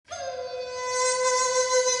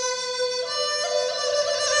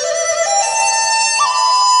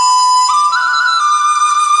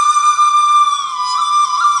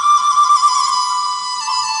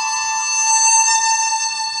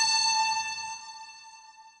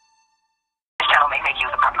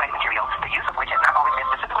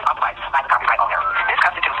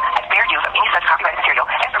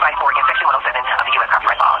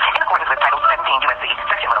U.S.C.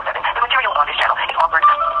 Section 107. The material on this channel is offered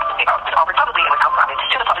publicly and without profit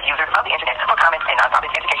to the public users of the Internet for comment and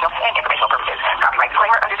non-profit educational and informational purposes. Copyright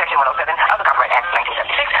disclaimer under Section 107 of the Copyright Act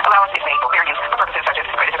 1976. Allowance is made for fair use for purposes such as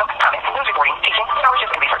criticism, comment, news reporting, teaching,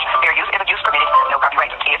 scholarship, and research. Fair use is a use permitted. No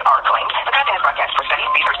copyright is or claimed. The content is broadcast for study,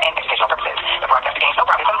 research, and educational purposes. The broadcast gains no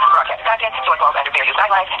profit from broadcast content, so it falls under fair use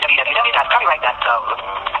guidelines, www.copyright.gov.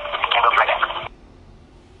 And we'll be right back.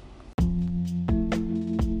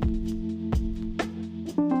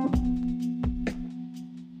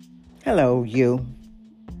 Hello, you.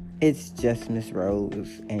 It's just Miss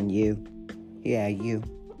Rose and you. Yeah, you.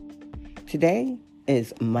 Today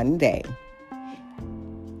is Monday,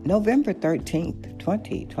 November 13th,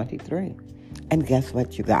 2023. And guess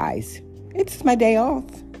what, you guys? It's my day off.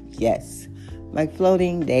 Yes, my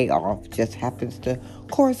floating day off just happens to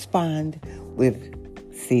correspond with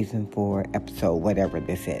season 4, episode whatever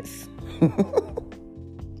this is.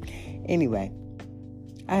 Anyway,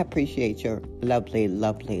 I appreciate your lovely,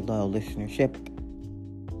 lovely, loyal listenership.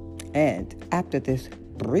 And after this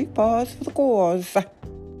brief pause for the cause,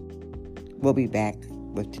 we'll be back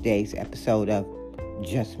with today's episode of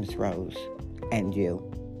Just Miss Rose and You.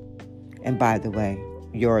 And by the way,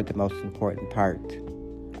 you're the most important part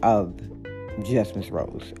of Just Miss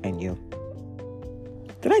Rose and You.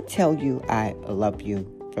 Did I tell you I love you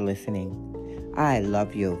for listening? I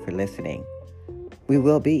love you for listening. We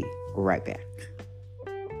will be right back.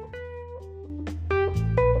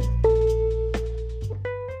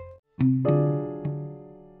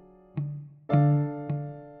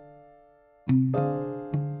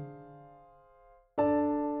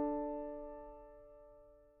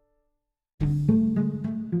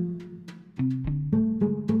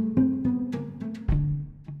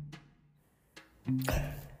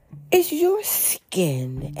 Is your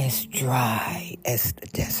skin as dry as the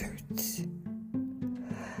deserts?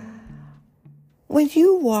 When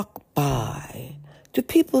you walk by, do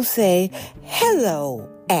people say, "Hello,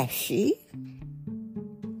 Ashy"?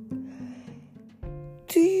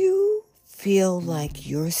 Do you feel like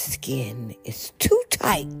your skin is too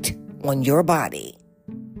tight on your body?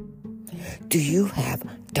 Do you have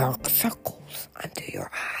dark circles under your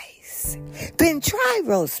eyes? Then try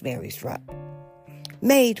Rosemary's Rub,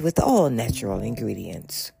 made with all natural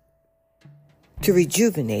ingredients to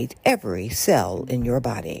rejuvenate every cell in your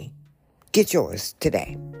body. Get yours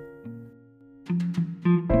today.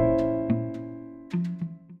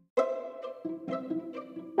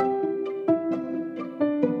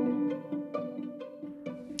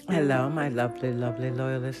 Hello, my lovely, lovely,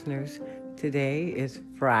 loyal listeners. Today is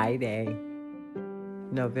Friday,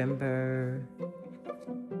 November,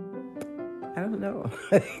 I don't know.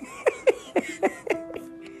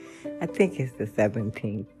 I think it's the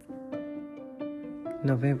 17th.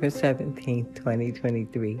 November 17th,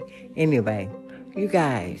 2023. Anyway, you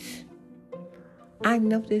guys, I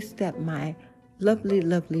noticed that my lovely,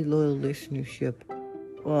 lovely, loyal listenership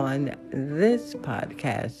on this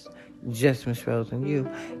podcast, Just Miss Rose and You,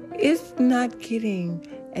 is not getting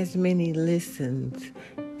as many listens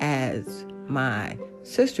as my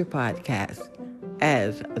sister podcast,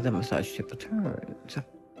 as the Massage Tip Returns.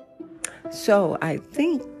 So I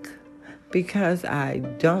think because I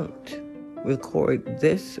don't record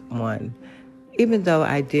this one, even though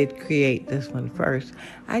I did create this one first,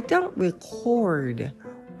 I don't record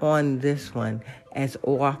on this one as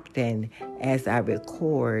often as I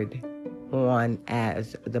record on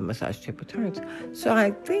as the Massage Tip Returns. So I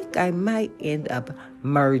think I might end up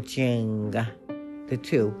merging the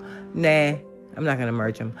two. Nah, I'm not going to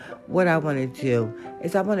merge them. What I want to do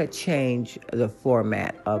is I want to change the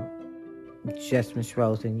format of Just Miss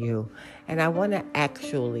Rose and You. And I want to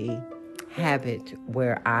actually have it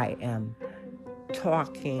where I am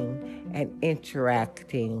talking and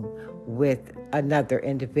interacting with another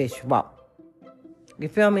individual. You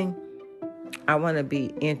feel me? I want to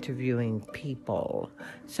be interviewing people.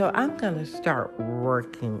 So I'm going to start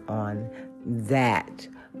working on that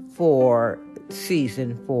for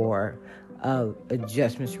season 4 of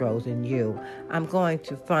Just Miss Rose and You. I'm going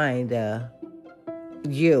to find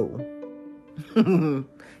you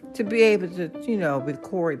to be able to,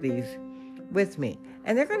 record these with me.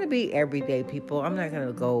 And they're going to be everyday people. I'm not going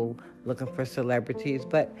to go looking for celebrities,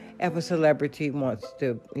 but if a celebrity wants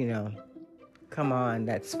to, come on,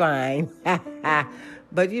 that's fine.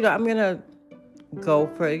 But, I'm going to go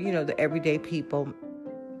for, the everyday people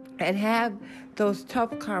and have those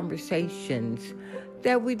tough conversations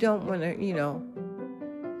that we don't want to,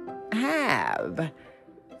 have.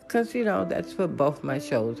 Because, that's what both my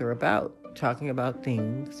shows are about. Talking about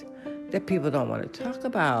things that people don't want to talk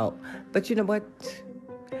about. But you know what?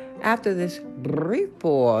 After this brief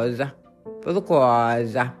pause for the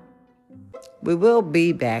cause. We will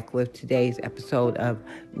be back with today's episode of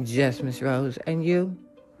Just Miss Rose and You.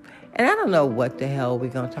 And I don't know what the hell we're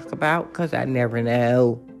going to talk about because I never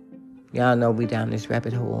know. Y'all know we down this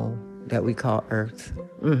rabbit hole that we call Earth.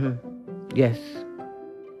 Yes.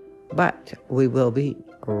 But we will be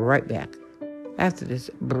right back after this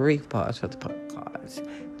brief pause for the podcast.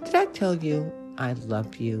 Did I tell you I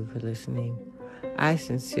love you for listening? I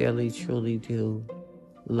sincerely, truly do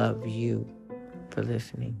love you for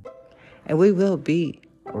listening. And we will be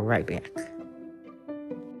right back.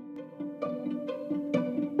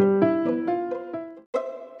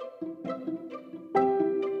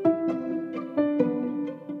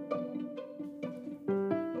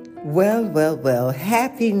 Well.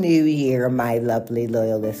 Happy New Year, my lovely,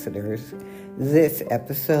 loyal listeners. This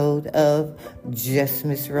episode of Just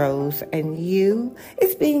Miss Rose and You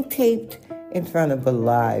is being taped in front of a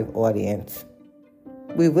live audience.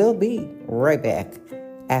 We will be right back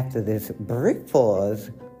after this brief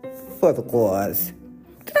pause for the cause.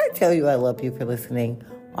 Did I tell you I love you for listening?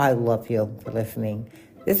 I love you for listening.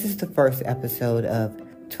 This is the first episode of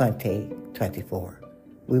 2024.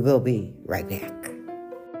 We will be right back.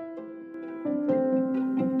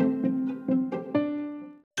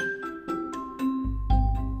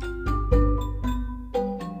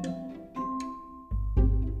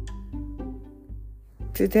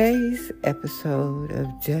 Today's episode of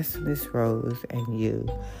Just Miss Rose and You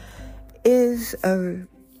is a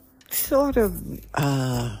sort of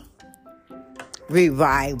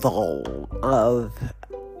revival of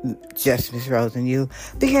Just Miss Rose and You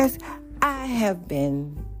because I have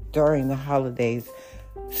been, during the holidays,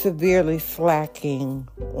 severely slacking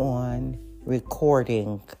on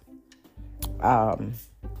recording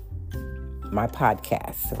my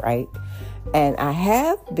podcast, right? And I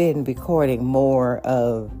have been recording more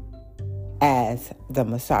of As the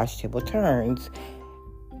Massage Table Turns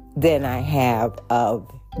than I have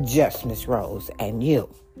of Just Miss Rose and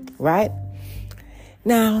You, right?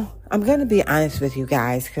 Now, I'm going to be honest with you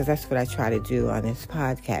guys because that's what I try to do on this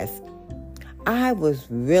podcast. I was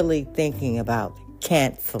really thinking about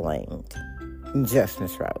canceling Just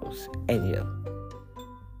Miss Rose and You.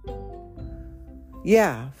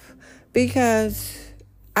 Yeah, because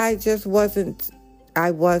I wasn't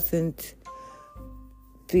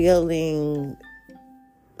feeling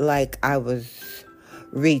like I was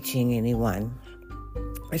reaching anyone,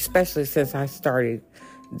 especially since I started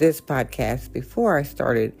this podcast before I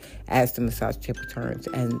started As the Massage Table Turns.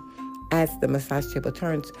 And As the Massage Table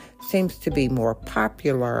Turns seems to be more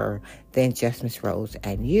popular than Just Miss Rose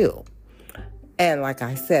and You. And like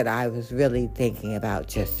I said, I was really thinking about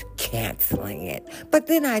just canceling it. But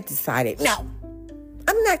then I decided, no,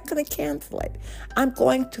 I'm not going to cancel it. I'm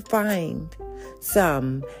going to find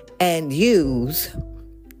some and use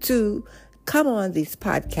to come on these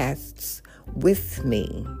podcasts with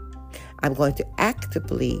me. I'm going to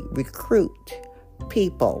actively recruit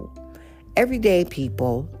people, everyday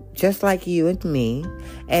people, just like you and me.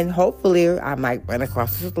 And hopefully I might run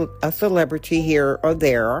across a celebrity here or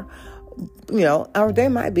there, or they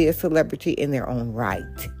might be a celebrity in their own right.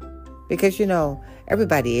 Because,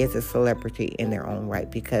 everybody is a celebrity in their own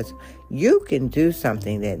right because you can do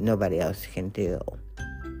something that nobody else can do.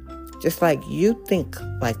 Just like you think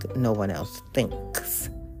like no one else thinks.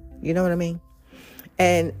 You know what I mean?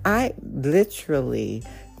 And I literally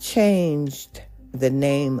changed the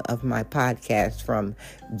name of my podcast from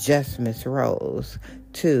Just Miss Rose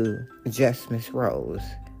to Just Miss Rose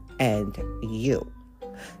and You.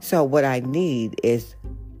 So what I need is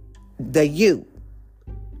the you.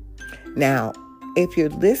 Now, if you're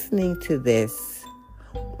listening to this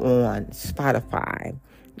on Spotify,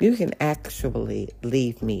 you can actually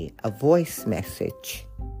leave me a voice message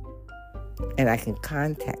and I can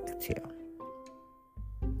contact you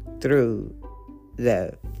through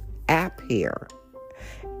the app here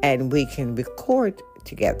and we can record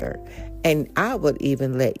together. And I would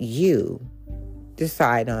even let you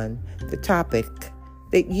decide on the topic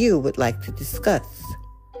that you would like to discuss.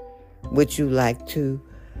 Would you like to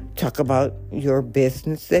talk about your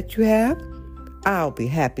business that you have? I'll be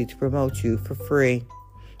happy to promote you for free.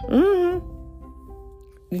 You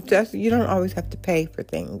don't always have to pay for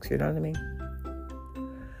things, you know what I mean?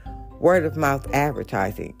 Word of mouth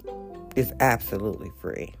advertising is absolutely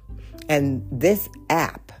free. And this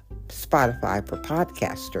app, Spotify for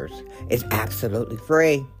podcasters, is absolutely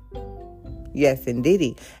free. Yes,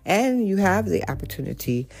 indeedy. And you have the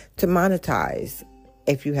opportunity to monetize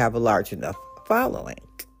if you have a large enough following.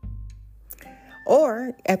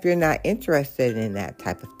 Or if you're not interested in that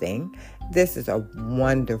type of thing, this is a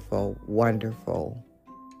wonderful, wonderful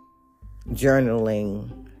journaling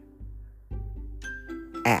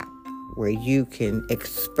where you can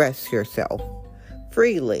express yourself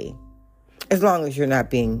freely, as long as you're not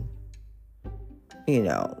being,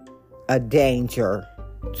 a danger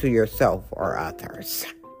to yourself or others.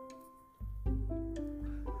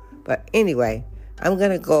 But anyway, I'm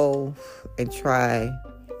going to go and try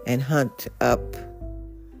and hunt up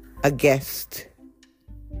a guest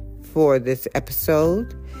for this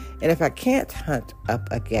episode. And if I can't hunt up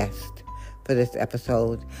a guest for this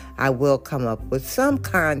episode, I will come up with some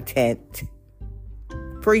content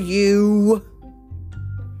for you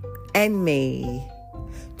and me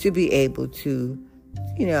to be able to,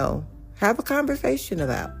 have a conversation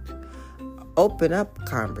about. Open up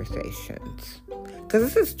conversations.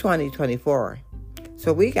 Because this is 2024.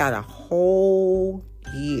 So we got a whole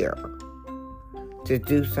year to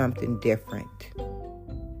do something different.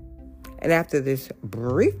 And after this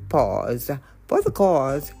brief pause for the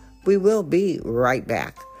cause, we will be right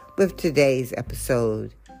back with today's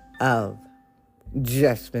episode of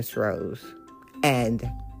Just Miss Rose and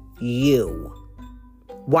You.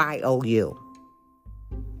 Y-O-U.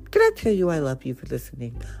 Did I tell you I love you for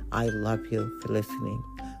listening? I love you for listening.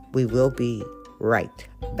 We will be right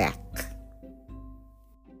back.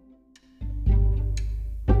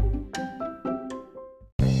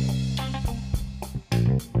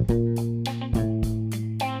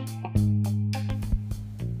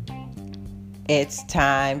 It's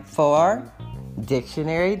time for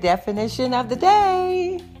Dictionary Definition of the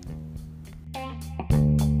Day.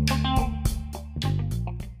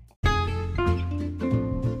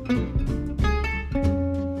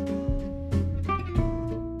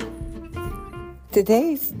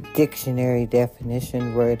 Today's dictionary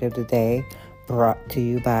definition word of the day, brought to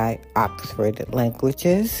you by Oxford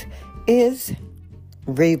Languages, is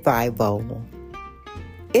revival.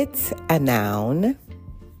 It's a noun.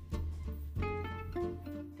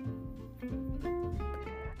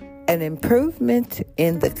 An improvement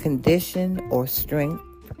in the condition or strength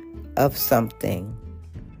of something.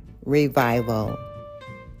 Revival.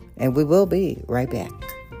 And we will be right back.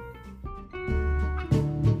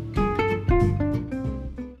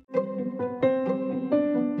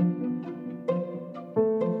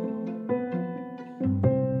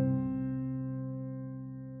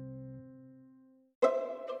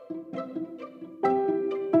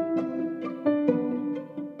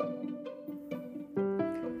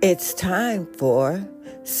 It's time for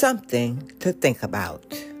something to think about.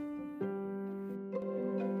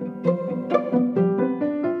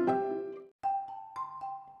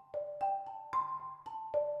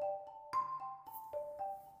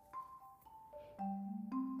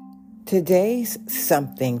 Today's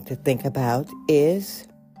something to think about is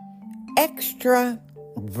extra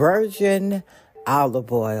virgin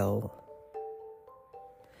olive oil.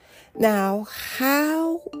 Now,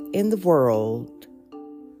 how in the world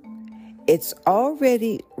it's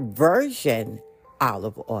already virgin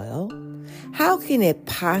olive oil, how can it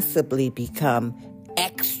possibly become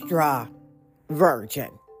extra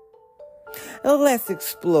virgin? Well, let's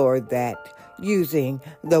explore that using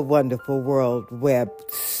the wonderful World Web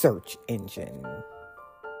search engine.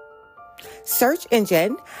 Search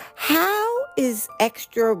engine, how is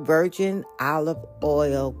extra virgin olive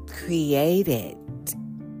oil created?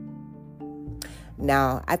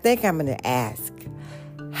 Now, I think I'm going to ask,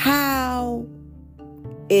 how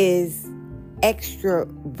is extra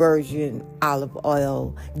virgin olive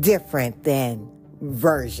oil different than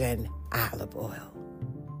virgin olive oil?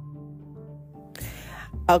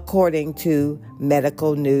 According to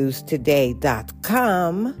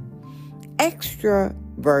medicalnewstoday.com, extra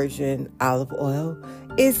virgin olive oil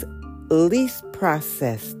is least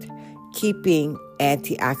processed, keeping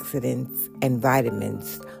antioxidants and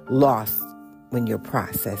vitamins lost when you're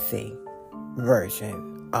processing virgin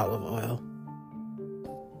olive oil.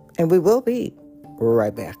 And we will be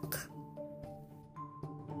right back.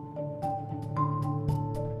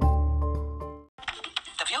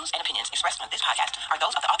 The views and opinions expressed on this podcast are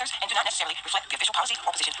those of the authors and do not necessarily reflect the official policy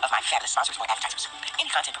or position of my fabulous sponsors or advertisers. Any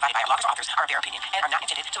content provided by our bloggers or authors are their opinion and are not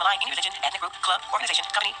intended to malign any religion, ethnic group, club, organization,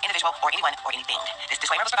 company, individual, or anyone or anything. This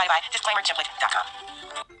disclaimer was provided by disclaimertemplate.com.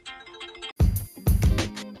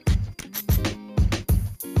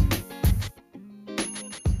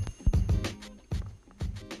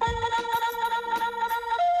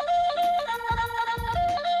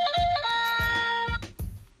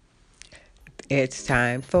 It's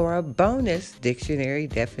time for a bonus dictionary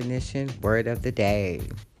definition word of the day.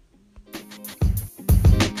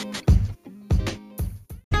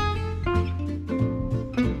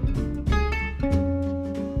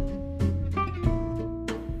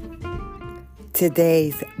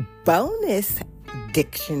 Today's bonus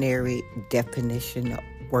dictionary definition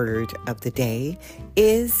word of the day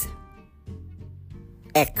is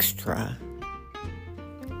extra.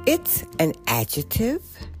 It's an adjective.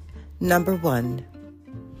 Number 1,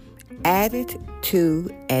 added to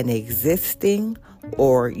an existing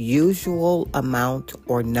or usual amount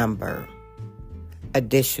or number.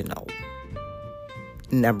 Additional.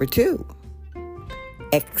 Number 2,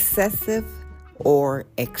 excessive or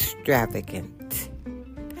extravagant.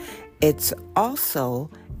 It's also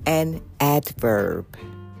an adverb.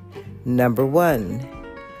 Number 1,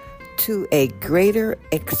 to a greater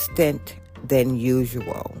extent than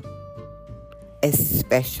usual,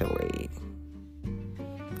 especially.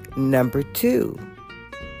 Number 2,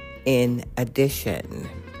 in addition.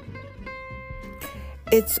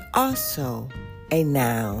 It's also a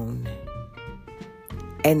noun,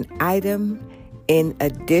 an item in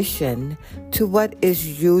addition to what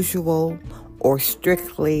is usual or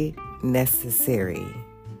strictly necessary.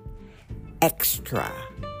 Extra.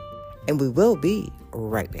 And we will be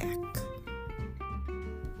right back.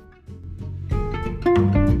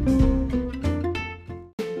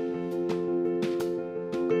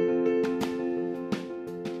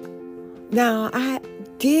 Now, I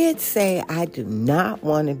did say I do not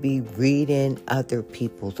want to be reading other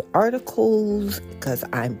people's articles because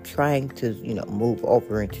I'm trying to, move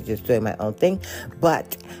over into just doing my own thing.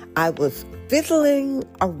 But I was fiddling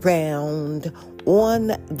around on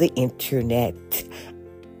the internet,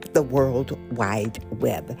 the World Wide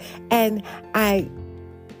Web, and I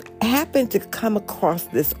happened to come across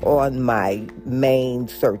this on my main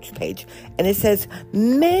search page, and it says,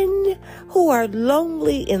 men who are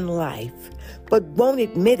lonely in life but won't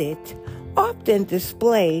admit it often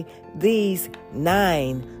display these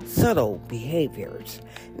 9 subtle behaviors.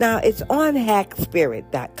 Now, it's on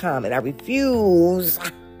hackspirit.com, and I refuse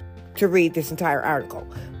to read this entire article,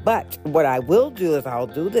 but what I will do is I'll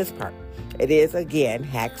do this part. It is, again,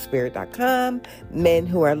 hackspirit.com, men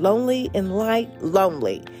who are lonely in life,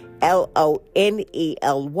 lonely, Lonely,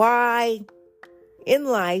 in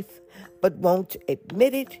life, but won't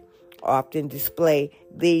admit it, often display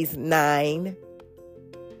these 9,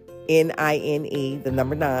 N-I-N-E, the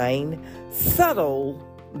number 9, subtle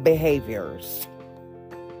behaviors.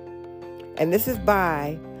 And this is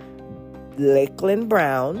by Lakeland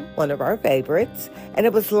Brown, one of our favorites, and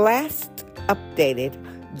it was last updated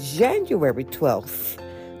January 12th,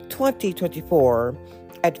 2024,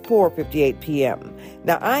 at 4:58 p.m.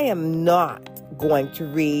 Now, I am not going to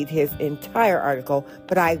read his entire article,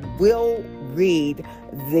 but I will read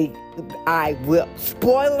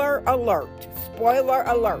spoiler alert,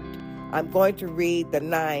 I'm going to read the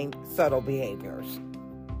 9 subtle behaviors.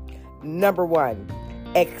 Number 1,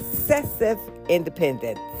 excessive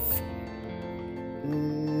independence.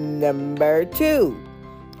 Number 2,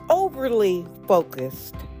 overly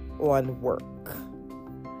focused on work.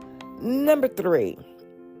 Number 3,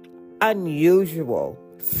 unusual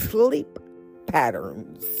sleep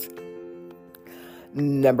patterns.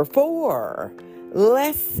 Number 4,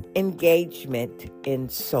 less engagement in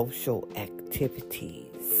social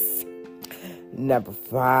activities. Number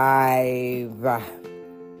 5,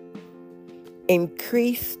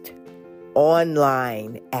 increased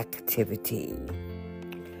online activity.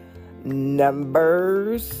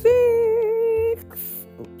 Number 6,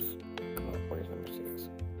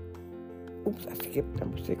 I skipped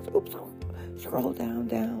number 6. Scroll down.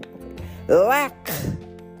 Okay. Lack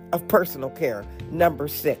of personal care. Number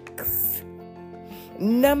 6.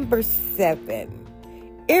 Number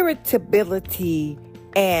 7, irritability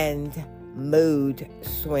and mood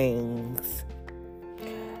swings.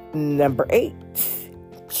 Number 8,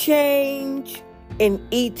 change in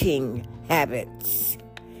eating habits.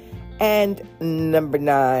 And number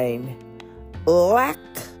 9, lack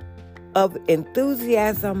of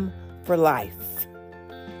enthusiasm for life.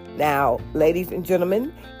 Now, ladies and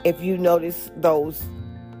gentlemen, if you notice those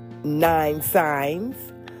 9 signs,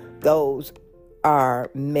 those are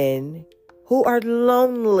men who are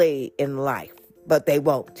lonely in life, but they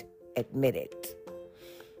won't admit it.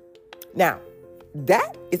 Now,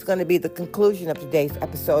 that is going to be the conclusion of today's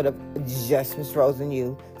episode of Just Miss Rose and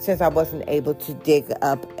You, since I wasn't able to dig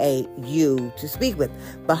up a you to speak with.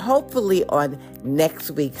 But hopefully on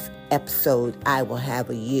next week's episode, I will have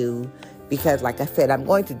a you, because like I said, I'm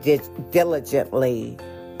going to diligently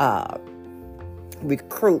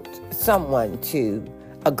recruit someone to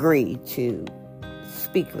agree to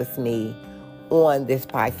speak with me on this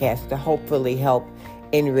podcast to hopefully help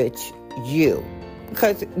enrich you,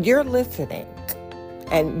 because you're listening.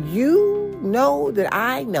 And you know that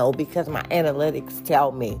I know because my analytics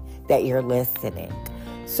tell me that you're listening.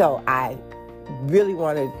 So I really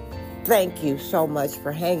want to thank you so much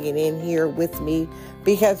for hanging in here with me,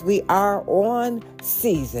 because we are on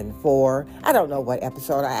season 4. I don't know what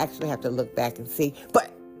episode. I actually have to look back and see,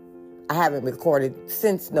 but I haven't recorded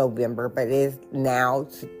since November, but it is now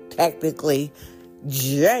technically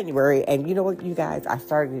January. And you know what, you guys? I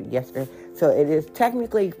started it yesterday. So it is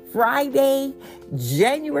technically Friday,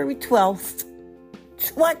 January 12th,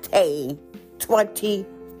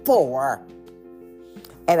 2024.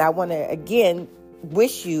 And I want to, again,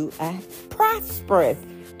 wish you a prosperous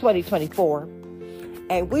 2024.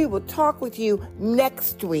 And we will talk with you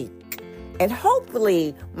next week. And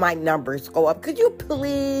hopefully my numbers go up. Could you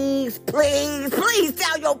please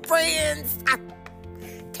tell your friends?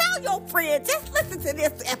 Tell your friends. Just listen to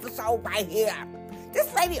this episode right here.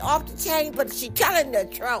 This lady off the chain, but she telling the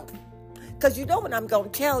truth. Because you know what I'm going to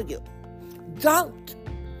tell you. Don't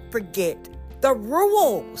forget the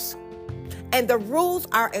rules. And the rules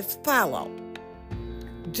are as follow.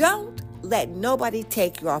 Don't let nobody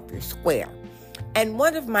take you off your square. And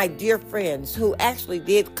one of my dear friends who actually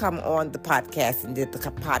did come on the podcast and did the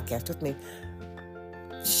podcast with me,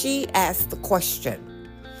 she asked the question,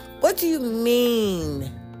 what do you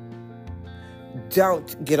mean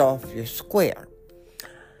don't get off your square?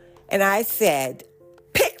 And I said,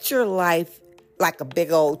 picture life like a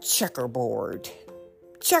big old checkerboard.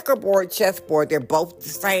 Checkerboard, chessboard, they're both the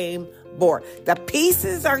same board. The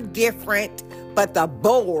pieces are different, but the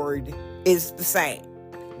board is the same.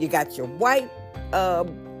 You got your white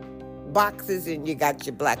boxes and you got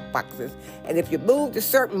your black boxes. And if you move to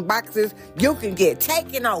certain boxes, you can get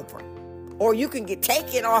taken over. Or you can get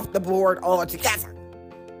taken off the board altogether.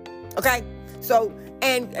 Okay? So,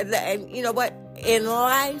 and you know what? In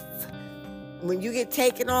life, when you get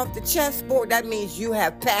taken off the chessboard, that means you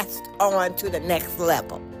have passed on to the next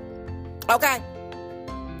level. Okay?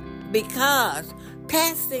 Because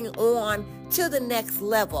passing on to the next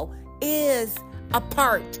level is a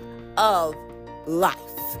part of life.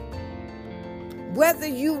 Whether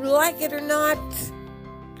you like it or not,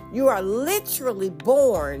 you are literally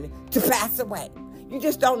born to pass away. You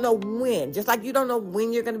just don't know when. Just like you don't know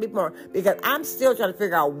when you're going to be born. Because I'm still trying to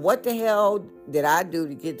figure out what the hell did I do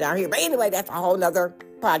to get down here. But anyway, that's a whole nother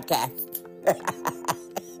podcast.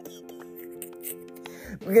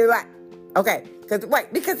 Okay.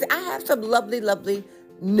 Because I have some lovely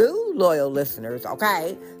new loyal listeners.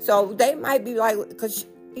 Okay. So they might be like, because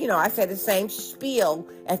you know, I say the same spiel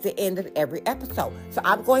at the end of every episode. So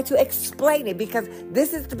I'm going to explain it because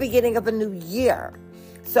this is the beginning of a new year.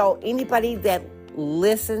 So anybody that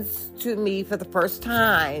listens to me for the first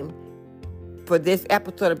time for this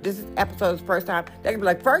episode, if this episode is the first time, they're going to be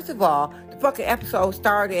like, first of all, the fucking episode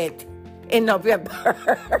started in November.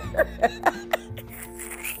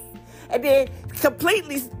 And then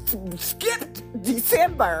completely skipped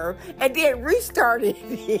December and then restarted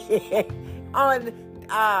on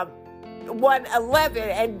 1/11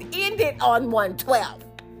 and ended on 1/12.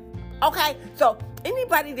 Okay, so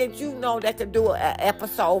anybody that you know that could do an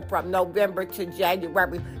episode from November to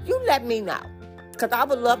January, you let me know, because I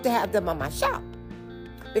would love to have them on my show.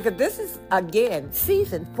 Because this is, again,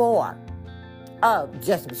 season 4 of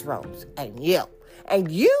Just Miss Rose and you.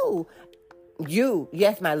 And you,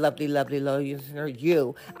 yes, my lovely listener,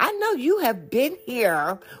 you. I know you have been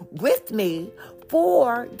here with me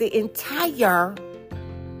for the entire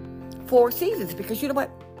 4 seasons, because you know what?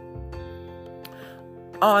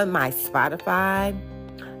 On my Spotify,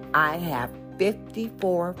 I have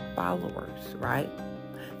 54 followers, right?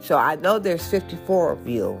 So I know there's 54 of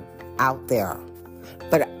you out there.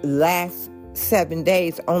 But last 7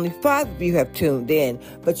 days, only 5 of you have tuned in.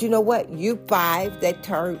 But you know what? You 5 that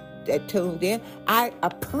tuned in, I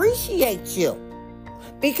appreciate you.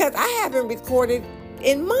 Because I haven't recorded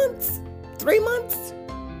in months. 3 months.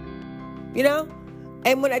 You know?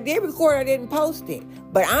 And when I did record, I didn't post it.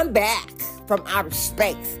 But I'm back from outer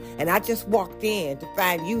space. And I just walked in to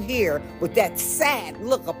find you here with that sad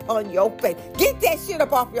look upon your face. Get that shit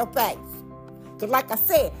up off your face. Because like I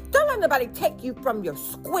said, don't let nobody take you from your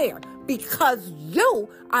square. Because you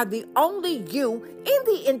are the only you in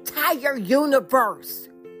the entire universe.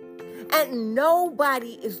 And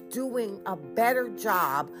nobody is doing a better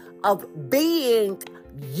job of being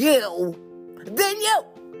you than you.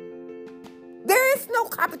 There is no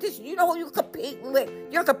competition. You know who you're competing with?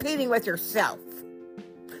 You're competing with yourself.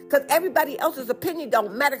 Because everybody else's opinion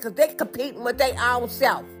don't matter because they're competing with their own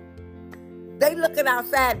self. They looking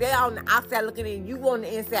outside. They on the outside looking in. You on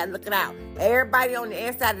the inside looking out. Everybody on the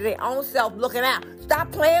inside of their own self looking out.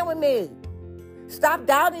 Stop playing with me. Stop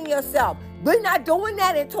doubting yourself. We're not doing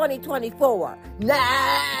that in 2024. No.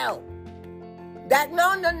 No. That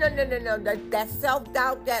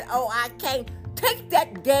self-doubt, that, I can't. Take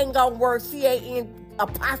that dang on word CAN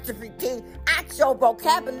apostrophe T out your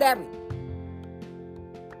vocabulary.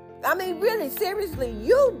 I mean, really, seriously,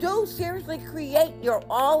 you do seriously create your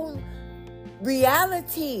own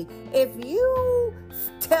reality. If you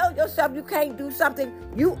tell yourself you can't do something,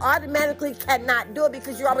 you automatically cannot do it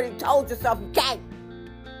because you already told yourself you can't.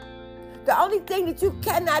 The only thing that you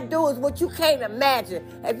cannot do is what you can't imagine.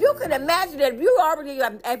 If you can imagine it, if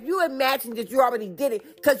you imagined it, you already did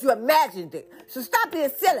it because you imagined it. So stop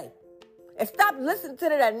being silly. And stop listening to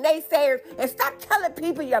the naysayers and stop telling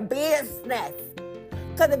people your business.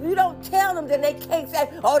 Because if you don't tell them, then they can't say,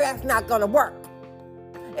 oh, that's not going to work.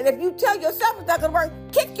 And if you tell yourself it's not going to work,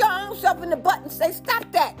 kick your own self in the butt and say, stop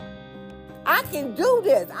that. I can do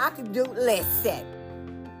this. Listen.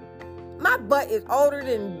 My butt is older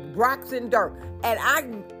than rocks and dirt. And I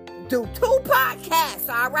do 2 podcasts,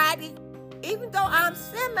 all righty? Even though I'm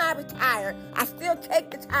semi-retired, I still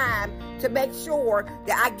take the time to make sure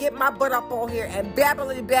that I get my butt up on here and babble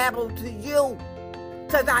to you.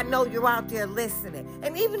 Because I know you're out there listening.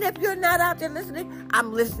 And even if you're not out there listening,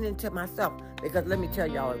 I'm listening to myself. Because let me tell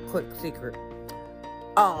y'all a quick secret.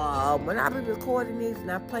 When I be recording these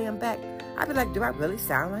and I play them back, I be like, do I really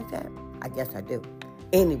sound like that? I guess I do.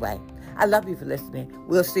 Anyway, I love you for listening.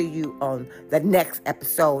 We'll see you on the next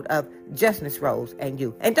episode of Just Miss Rose and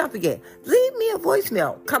You. And don't forget, leave me a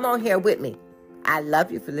voicemail. Come on here with me. I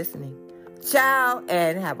love you for listening. Ciao,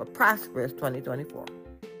 and have a prosperous 2024.